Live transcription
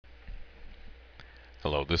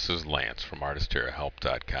Hello, this is Lance from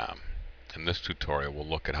Artisteer.help.com. In this tutorial we'll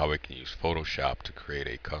look at how we can use Photoshop to create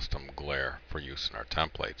a custom glare for use in our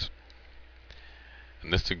templates. In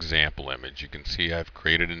this example image you can see I've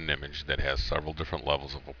created an image that has several different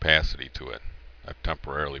levels of opacity to it. I've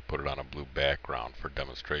temporarily put it on a blue background for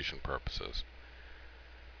demonstration purposes.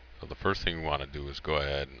 So the first thing we want to do is go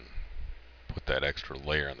ahead and put that extra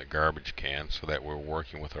layer in the garbage can so that we're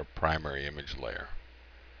working with our primary image layer.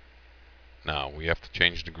 Now we have to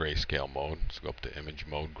change the grayscale mode, so go up to Image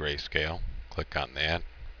Mode Grayscale, click on that,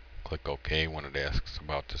 click OK when it asks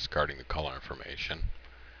about discarding the color information.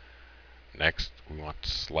 Next we want to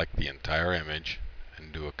select the entire image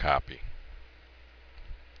and do a copy.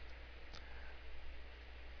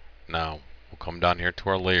 Now we'll come down here to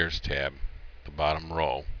our Layers tab. The bottom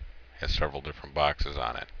row has several different boxes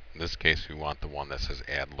on it. In this case we want the one that says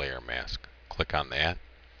Add Layer Mask. Click on that,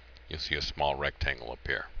 you'll see a small rectangle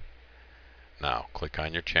appear. Now click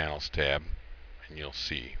on your Channels tab and you'll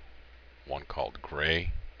see one called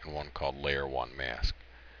Gray and one called Layer 1 Mask.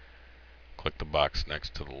 Click the box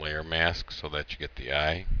next to the Layer Mask so that you get the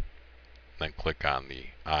eye. Then click on the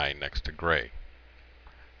eye next to Gray.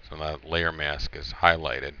 So now that Layer Mask is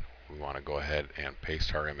highlighted, we want to go ahead and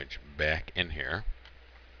paste our image back in here.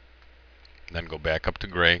 Then go back up to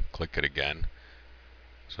Gray, click it again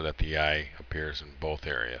so that the eye appears in both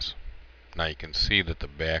areas. Now you can see that the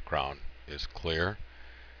background is clear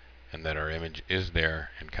and that our image is there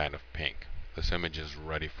in kind of pink. This image is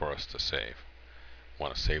ready for us to save.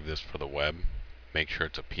 Want to save this for the web? Make sure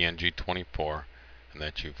it's a PNG 24 and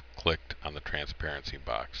that you've clicked on the transparency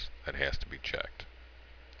box. That has to be checked.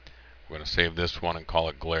 We're going to save this one and call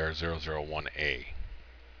it Glare 001A.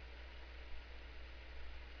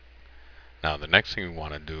 Now the next thing we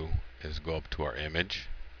want to do is go up to our image,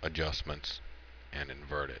 adjustments, and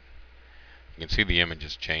invert it. You can see the image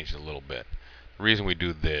has changed a little bit. The reason we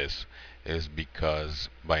do this is because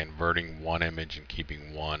by inverting one image and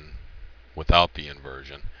keeping one without the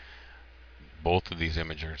inversion, both of these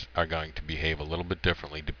images are going to behave a little bit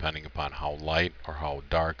differently depending upon how light or how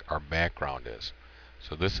dark our background is.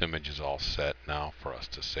 So this image is all set now for us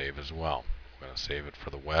to save as well. We're going to save it for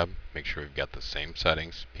the web. Make sure we've got the same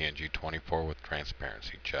settings, PNG 24 with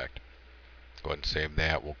transparency checked. Go ahead and save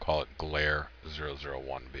that. We'll call it Glare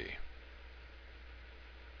 001B.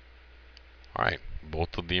 Alright,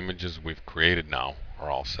 both of the images we've created now are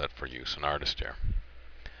all set for use in Artisteer.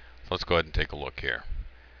 So let's go ahead and take a look here.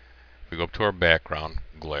 If we go up to our background,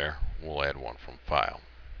 glare, we'll add one from File.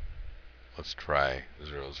 Let's try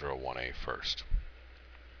 001A first.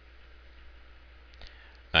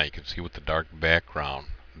 Now you can see with the dark background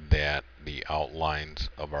that the outlines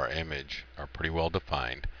of our image are pretty well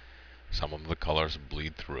defined. Some of the colors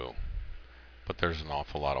bleed through, but there's an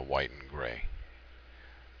awful lot of white and gray.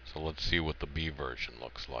 So let's see what the B version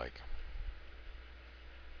looks like.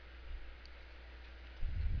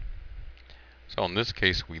 So in this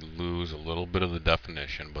case we lose a little bit of the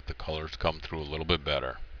definition, but the colors come through a little bit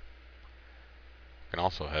better. We can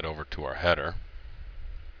also head over to our header.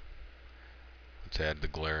 Let's add the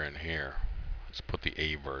glare in here. Let's put the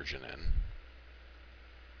A version in.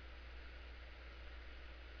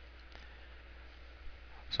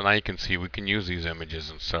 So now you can see we can use these images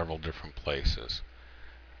in several different places.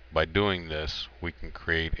 By doing this, we can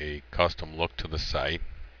create a custom look to the site,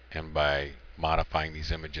 and by modifying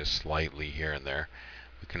these images slightly here and there,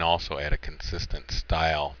 we can also add a consistent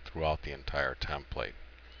style throughout the entire template.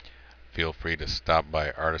 Feel free to stop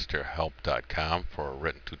by Artisteer.help.com for a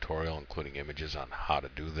written tutorial including images on how to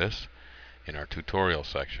do this in our tutorial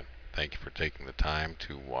section. Thank you for taking the time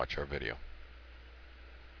to watch our video.